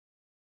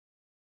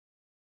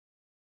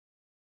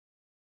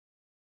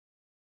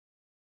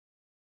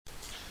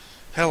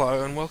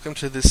Hello and welcome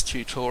to this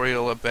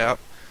tutorial about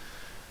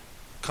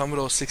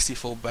Commodore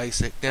 64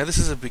 Basic. Now this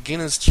is a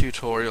beginner's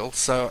tutorial,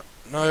 so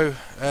no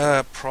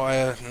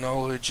prior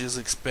knowledge is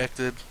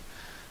expected,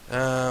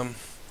 um,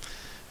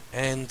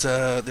 and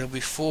there'll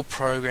be 4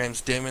 programs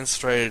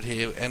demonstrated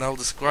here, and I'll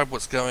describe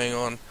what's going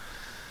on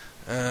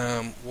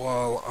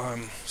while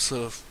I'm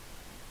sort of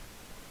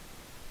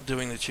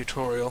doing the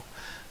tutorial.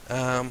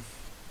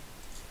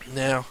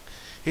 Now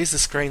here's the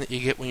screen that you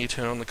get when you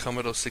turn on the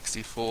Commodore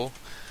 64.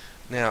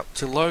 Now,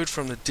 to load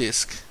from the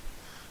disk,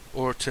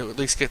 or to at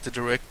least get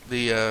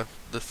the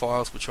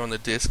files which are on the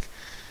disk,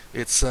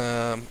 it's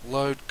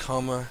load,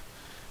 comma,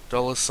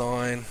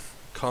 $,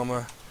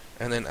 comma,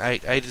 and then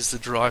 8. 8 is the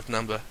drive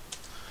number.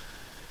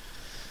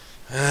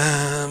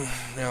 Now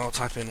I'll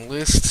type in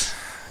list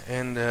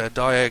and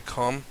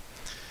diag.com.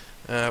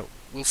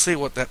 We'll see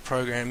what that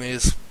program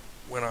is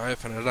when I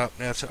open it up.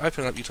 Now, to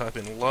open it up, you type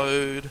in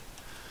load,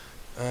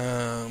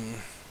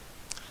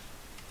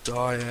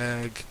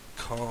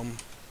 diag.com.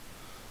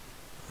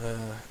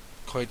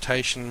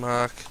 Quotation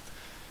mark,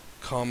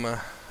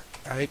 comma,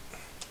 8,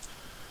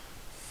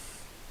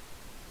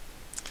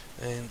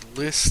 and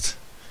list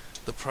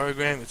the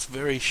program. It's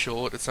very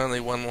short, it's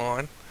only one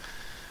line.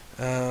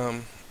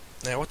 Now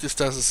what this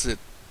does is it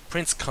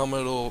prints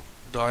Commodore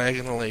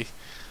diagonally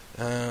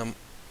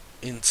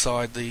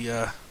inside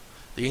the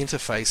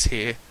interface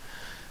here.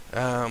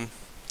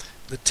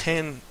 The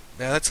 10,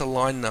 now that's a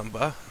line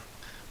number.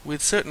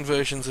 With certain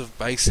versions of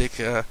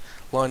BASIC,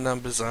 line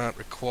numbers aren't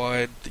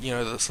required. You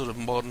know, the sort of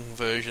modern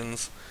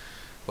versions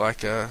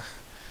like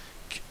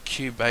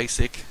Q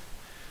Basic,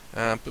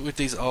 but with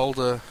these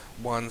older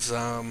ones,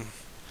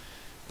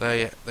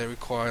 they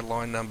require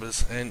line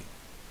numbers. And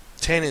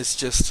 10 is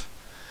just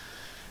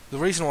the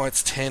reason why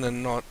it's 10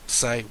 and not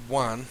say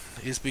 1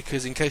 is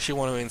because in case you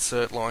want to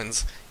insert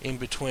lines in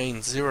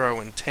between 0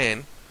 and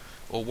 10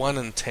 or 1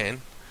 and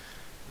 10,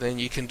 then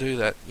you can do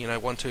that. You know,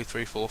 1, 2,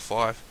 3, 4,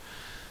 5.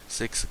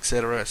 6,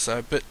 etc.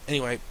 So, but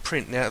anyway,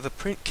 print. Now, the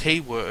print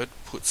keyword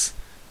puts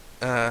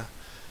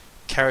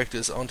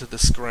characters onto the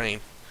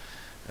screen.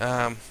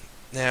 Now,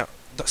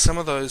 some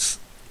of those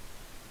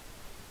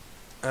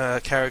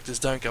characters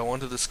don't go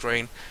onto the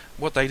screen.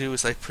 What they do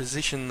is they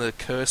position the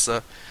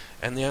cursor,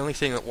 and the only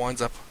thing that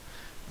winds up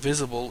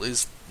visible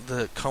is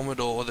the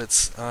Commodore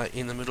that's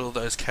in the middle of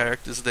those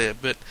characters there.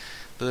 But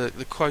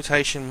the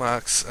quotation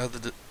marks are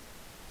the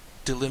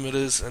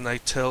delimiters, and they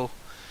tell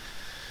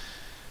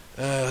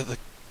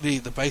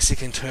the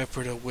basic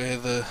interpreter where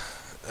the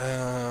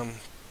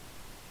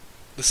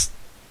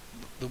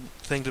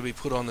thing to be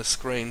put on the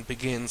screen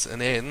begins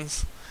and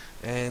ends.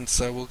 And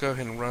so we'll go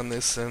ahead and run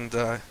this, and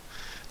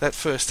that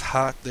first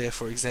heart there,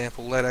 for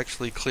example, that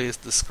actually clears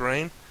the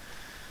screen.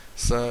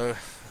 So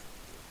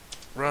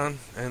run,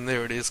 and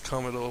there it is,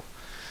 Commodore.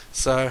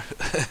 So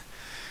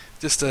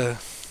just a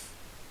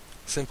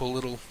simple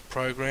little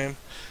program.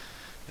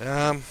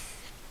 Now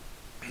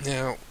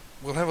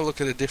we'll have a look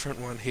at a different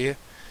one here.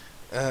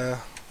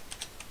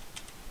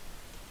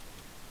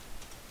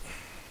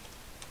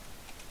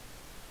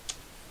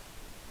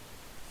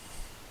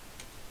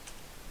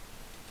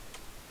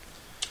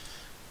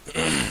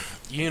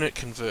 Unit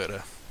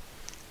converter.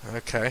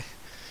 Okay.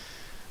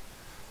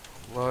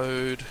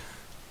 Load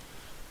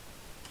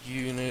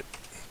unit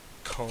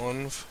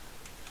conv,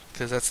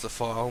 because that's the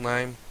file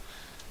name,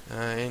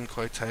 in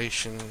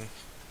quotation,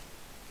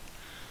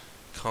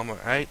 comma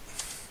 8,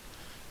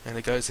 and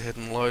it goes ahead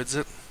and loads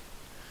it.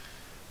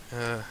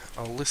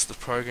 I'll list the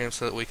program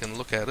so that we can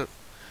look at it.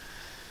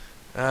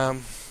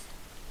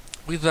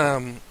 With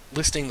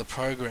listing the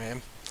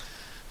program,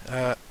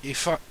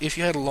 if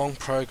you had a long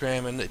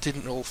program and it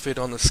didn't all fit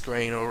on the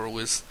screen, or it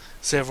was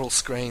several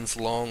screens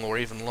long or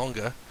even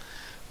longer,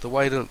 the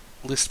way to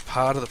list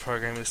part of the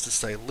program is to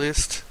say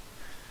list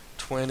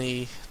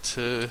 20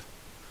 to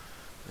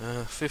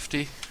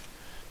 50,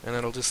 and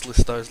it'll just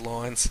list those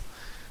lines.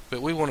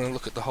 But we want to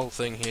look at the whole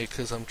thing here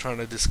because I'm trying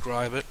to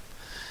describe it.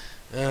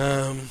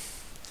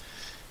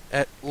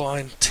 At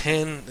line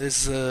 10,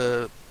 there's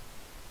the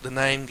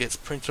name gets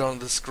printed on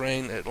the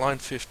screen. At line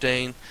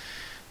 15,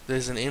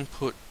 there's an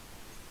input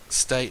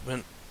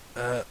statement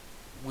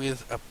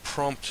with a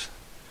prompt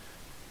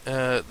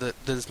that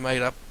is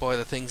made up by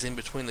the things in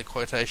between the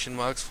quotation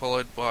marks,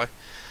 followed by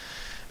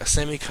a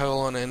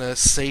semicolon and a $.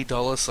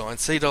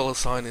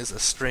 $$ is a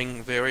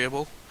string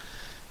variable.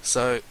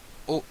 So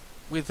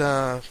with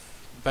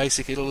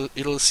BASIC,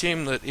 it'll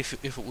assume that if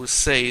it was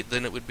C,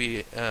 then it would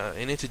be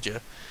an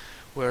integer,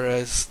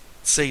 whereas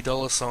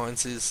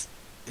 $$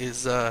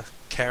 is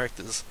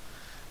characters,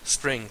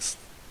 strings,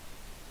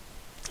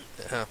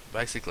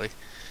 basically.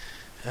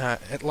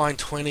 At line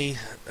 20,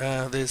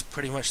 there's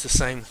pretty much the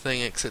same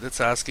thing, except it's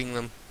asking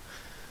them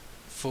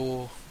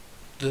for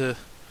the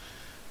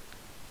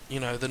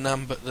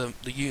number,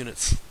 the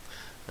units.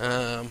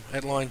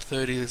 At line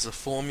 30, there's a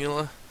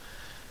formula,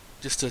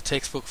 just a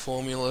textbook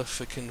formula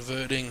for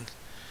converting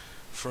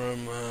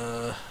from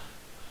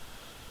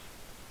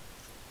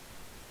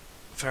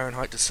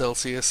Fahrenheit to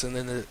Celsius, and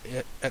then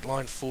at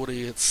line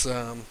 40, it's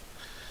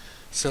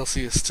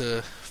Celsius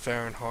to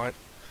Fahrenheit.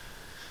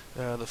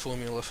 the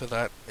formula for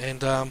that.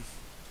 And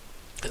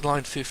at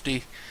line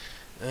 50,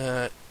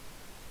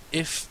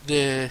 if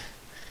they're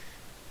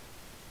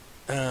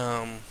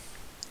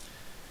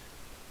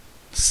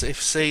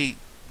if C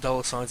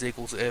 $signs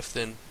equals F,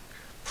 then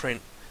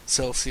print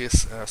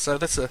Celsius. So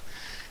that's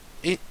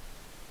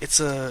it's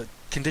a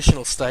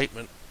conditional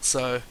statement.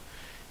 So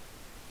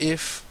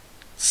if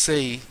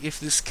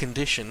this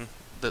condition,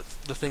 the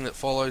thing that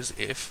follows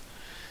if,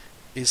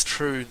 is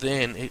true,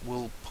 then it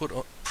will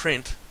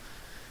print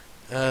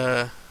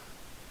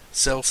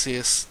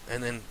Celsius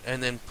and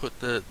then put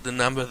the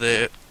number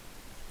there,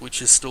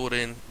 which is stored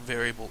in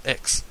variable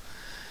X.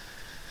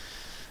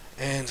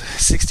 And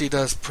 60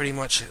 does pretty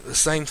much the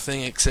same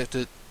thing, except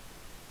it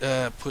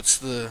puts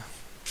the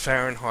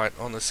Fahrenheit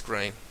on the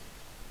screen.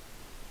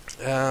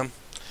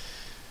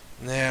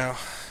 Now,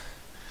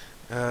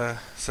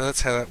 so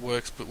that's how that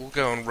works, but we'll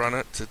go and run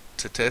it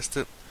to test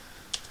it.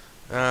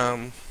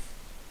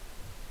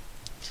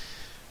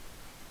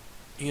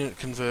 Unit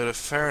converter,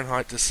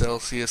 Fahrenheit to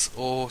Celsius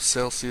or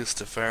Celsius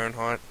to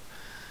Fahrenheit.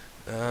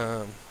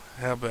 How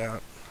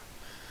about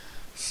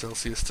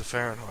Celsius to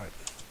Fahrenheit?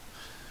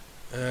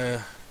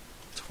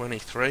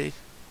 23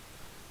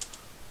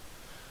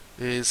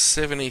 is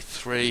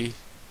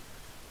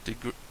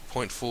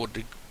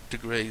 73.4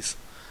 degrees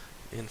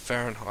in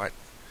Fahrenheit.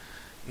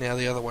 Now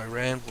the other way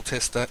around, we'll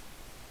test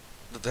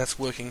that's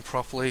working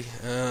properly.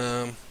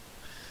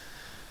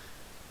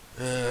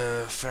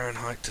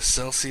 Fahrenheit to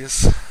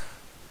Celsius,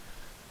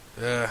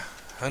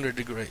 100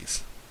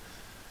 degrees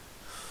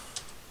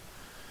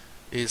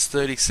is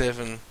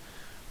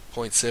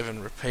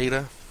 37.7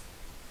 repeater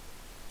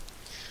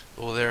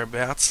or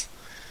thereabouts.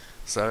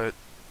 So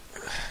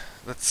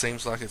that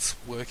seems like it's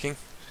working.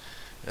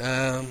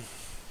 Now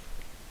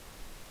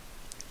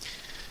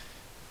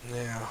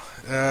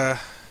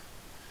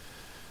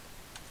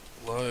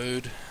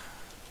load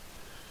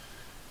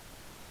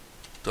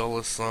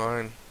 $8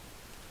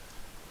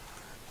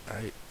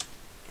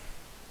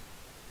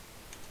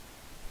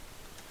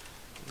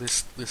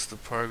 list the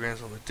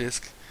programs on the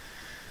disk.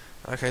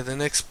 Okay, the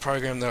next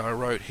program that I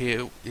wrote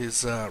here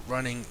is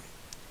running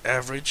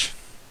average.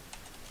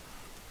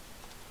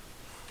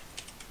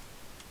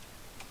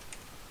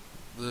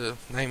 The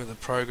name of the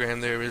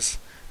program there is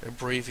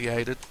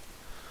abbreviated.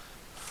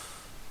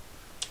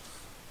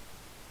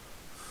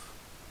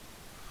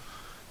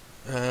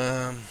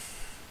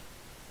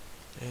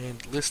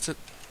 And list it.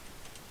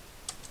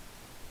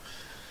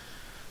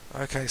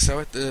 Okay, so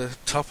at the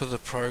top of the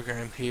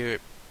program here,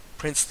 it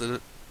prints the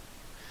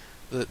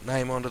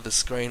name onto the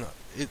screen.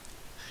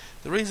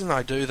 The reason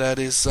I do that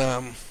is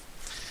it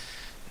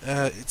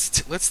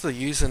lets the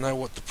user know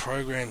what the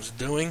program's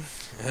doing.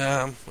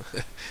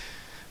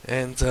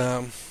 And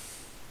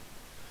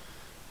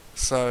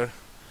so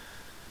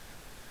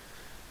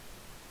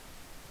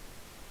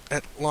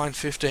at line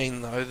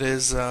 15 though,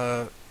 there's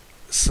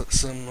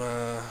some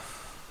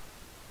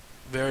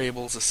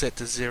variables are set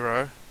to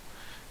 0.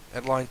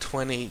 At line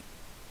 20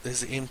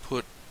 there's the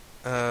input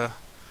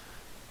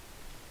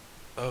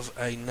of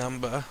a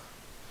number,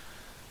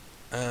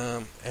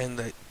 and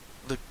the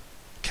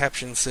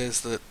caption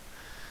says that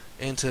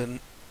enter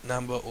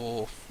number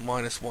or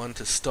 -1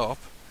 to stop.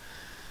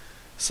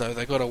 So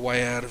they got a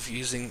way out of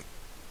using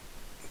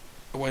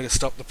a way to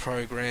stop the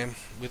program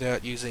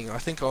without using, I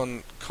think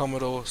on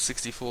Commodore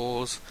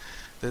 64s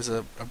there's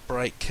a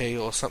break key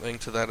or something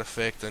to that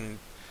effect, and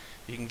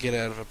you can get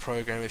out of a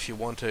program if you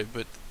want to,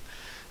 but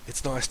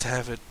it's nice to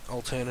have an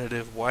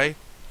alternative way.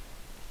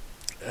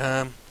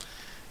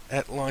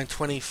 At line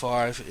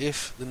 25,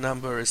 if the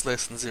number is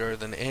less than 0,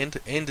 then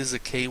end. End is a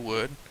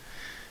keyword,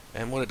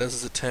 and what it does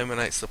is it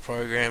terminates the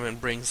program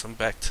and brings them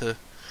back to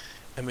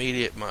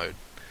immediate mode.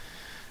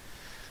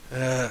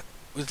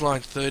 With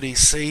line 30,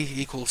 C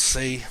equals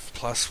C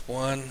plus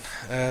 1.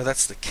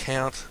 That's the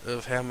count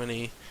of how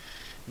many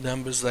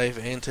numbers they've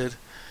entered.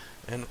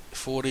 And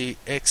 40,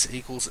 X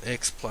equals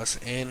X plus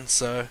N.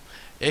 So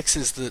X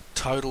is the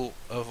total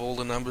of all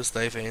the numbers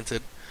they've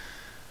entered.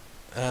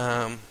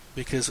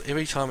 Because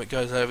every time it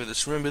goes over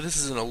this, remember this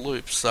is in a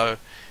loop, so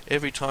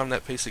every time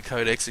that piece of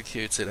code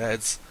executes, it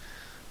adds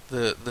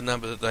the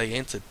number that they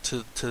entered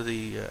to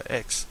the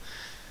X.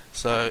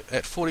 So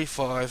at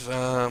 45,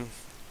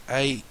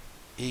 A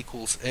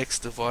equals X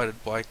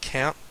divided by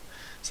count.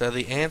 So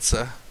the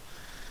answer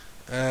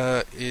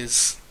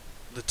is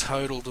the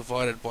total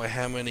divided by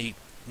how many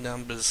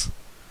numbers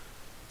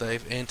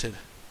they've entered.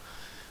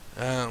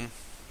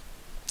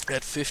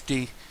 At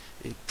 50,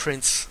 it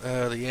prints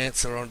the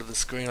answer onto the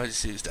screen. I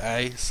just used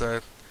A,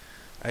 so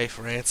A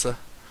for answer.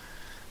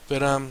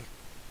 But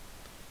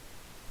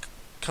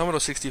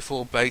Commodore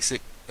 64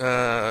 Basic,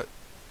 you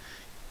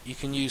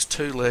can use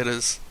 2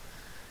 letters.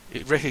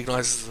 It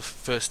recognizes the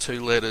first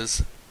 2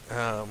 letters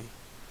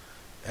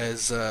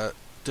as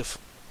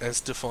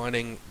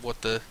defining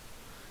what a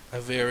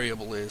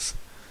variable is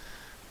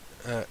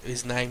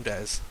named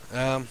as.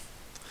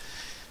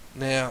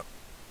 Now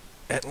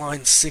at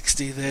line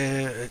 60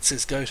 there, it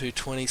says go to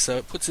 20, so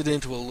it puts it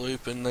into a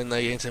loop, and then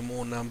they enter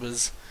more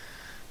numbers.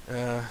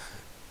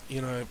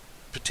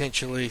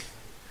 Potentially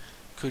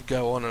could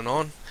go on and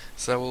on.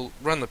 So we'll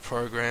run the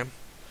program.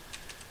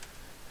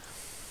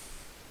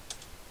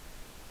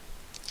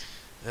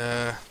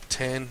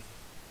 10.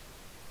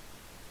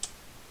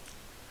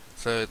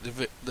 So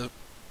the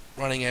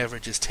running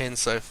average is 10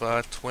 so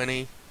far.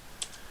 20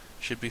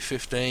 should be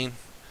 15.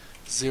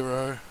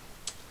 0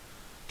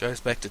 goes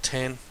back to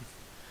 10,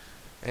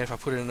 and if I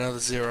put in another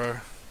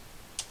 0,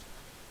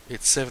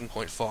 it's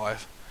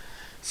 7.5.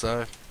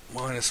 So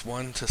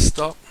 -1 to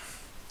stop.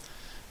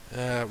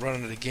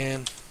 Running it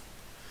again.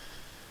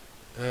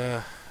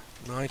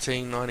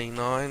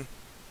 1999,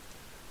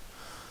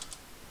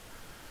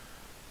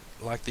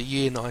 like the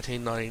year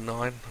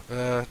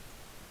 1999,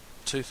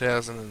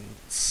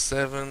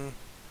 2007,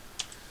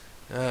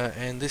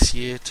 and this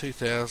year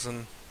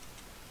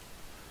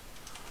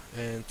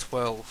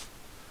 2012,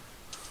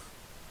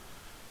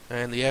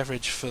 and the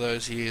average for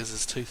those years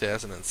is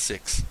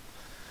 2006.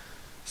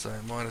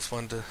 So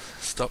 -1 to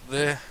stop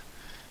there,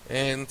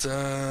 and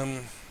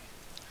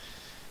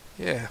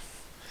yeah.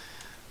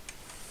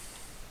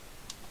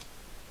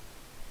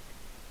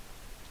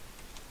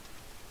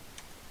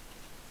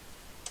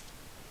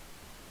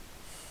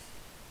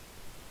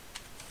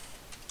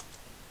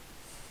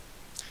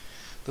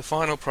 The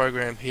final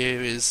program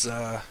here is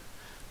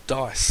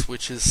dice,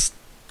 which is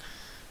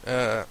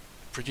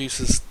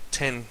produces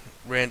 10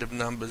 random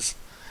numbers.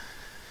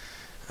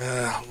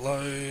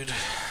 Load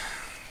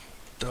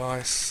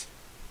dice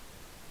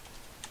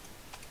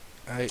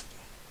 8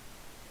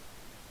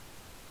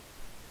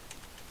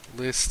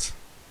 list.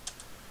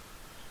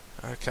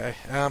 Okay,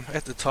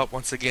 at the top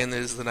once again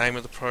there's the name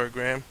of the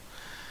program.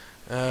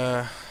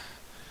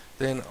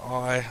 Then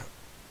I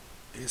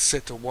is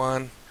set to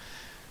 1.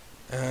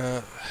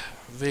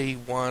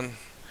 V1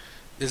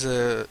 has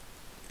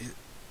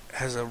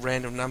a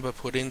random number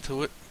put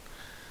into it,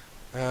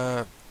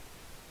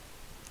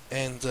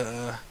 and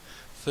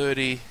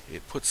 30,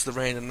 it puts the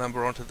random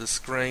number onto the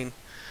screen,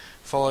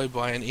 followed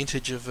by an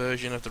integer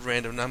version of the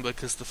random number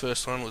because the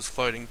first one was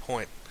floating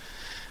point.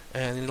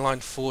 And in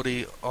line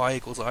 40, I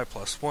equals I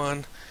plus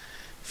 1.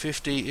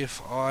 50,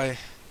 if I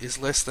is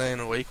less than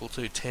or equal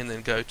to 10,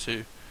 then go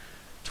to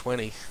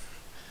 20.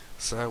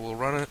 So we'll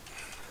run it,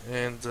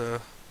 and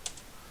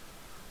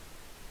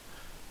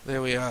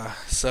there we are.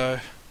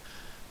 So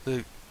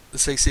the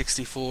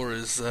C64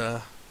 has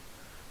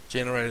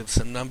generated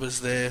some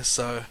numbers there.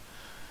 So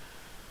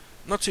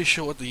not too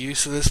sure what the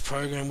use of this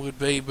program would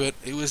be, but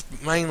it was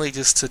mainly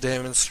just to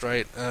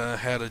demonstrate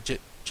how to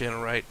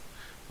generate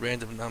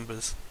random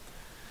numbers.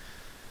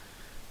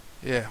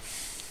 Yeah.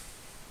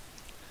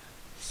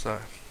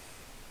 So,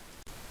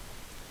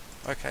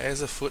 okay,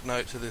 as a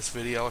footnote to this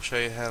video, I'll show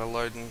you how to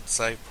load and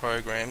save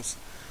programs.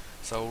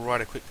 So we'll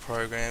write a quick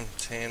program,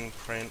 10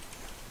 print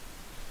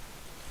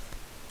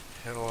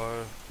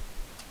hello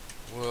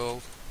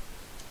world,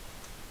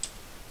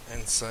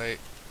 and say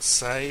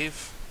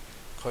save,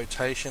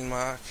 quotation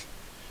mark,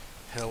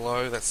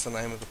 hello, that's the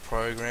name of the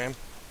program.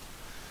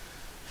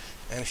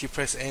 And if you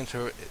press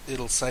enter,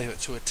 it'll save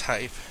it to a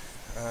tape,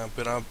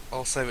 but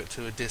I'll save it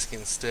to a disk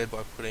instead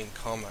by putting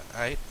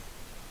 (8),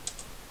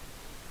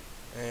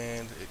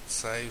 and it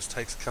saves,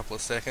 takes a couple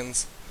of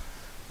seconds,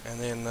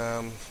 and then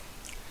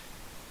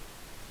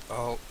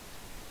I'll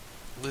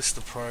list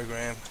the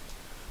program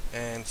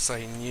and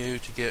say new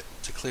to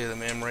clear the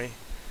memory.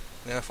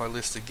 Now if I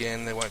list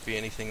again, there won't be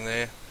anything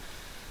there.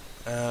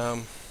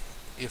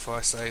 If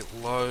I say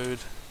load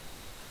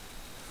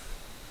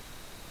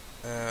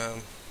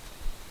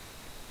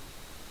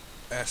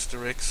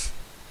asterisk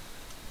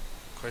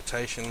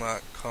quotation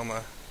mark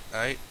comma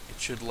 8, it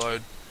should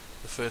load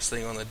the first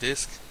thing on the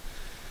disk,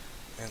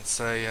 and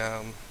say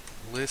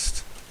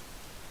list,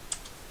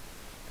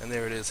 and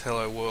there it is,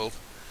 hello world.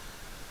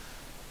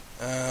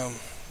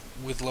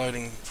 With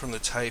loading from the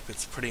tape,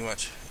 it's pretty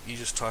much, you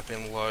just type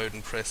in load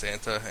and press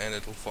enter and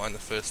it'll find the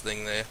first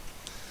thing there.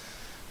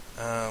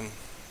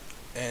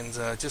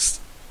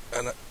 Just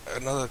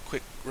another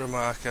quick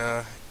remark,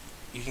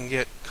 you can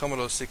get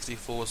Commodore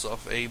 64s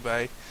off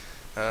eBay,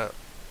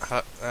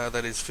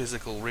 that is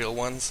physical real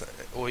ones,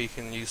 or you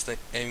can use the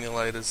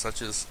emulators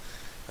such as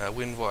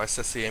WinVice.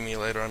 That's the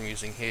emulator I'm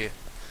using here.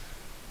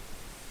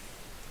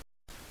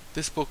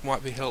 This book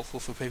might be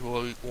helpful for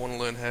people who want to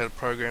learn how to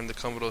program the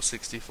Commodore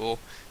 64.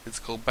 It's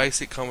called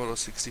Basic Commodore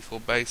 64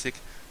 Basic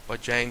by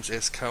James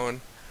S. Cohen.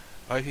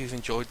 I hope you've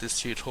enjoyed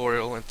this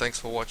tutorial, and thanks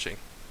for watching.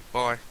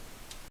 Bye.